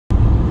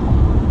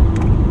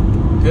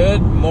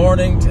Good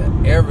morning to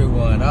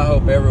everyone. I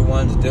hope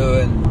everyone's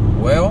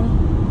doing well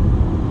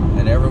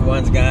and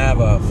everyone's gonna have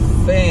a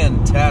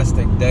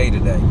fantastic day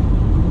today.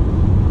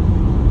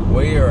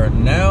 We are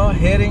now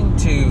heading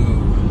to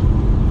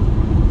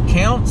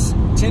Counce,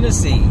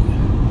 Tennessee,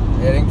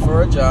 heading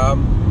for a job.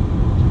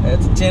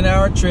 It's a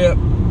 10-hour trip.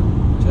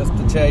 Just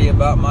to tell you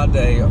about my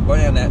day.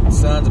 Man, that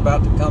sun's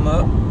about to come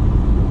up.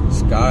 The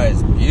sky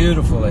is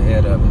beautiful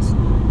ahead of us.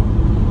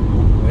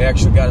 We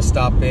actually got to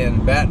stop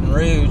in Baton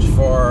Rouge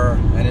for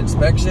an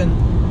inspection,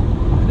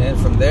 and then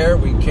from there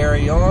we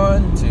carry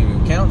on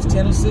to Counce,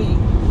 Tennessee.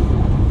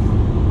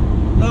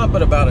 Not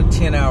but about a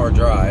 10-hour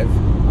drive.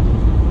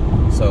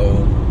 So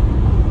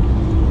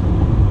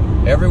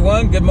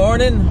everyone, good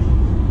morning.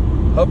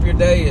 Hope your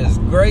day is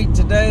great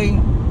today.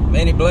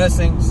 Many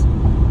blessings.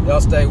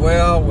 Y'all stay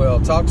well. We'll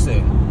talk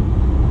soon.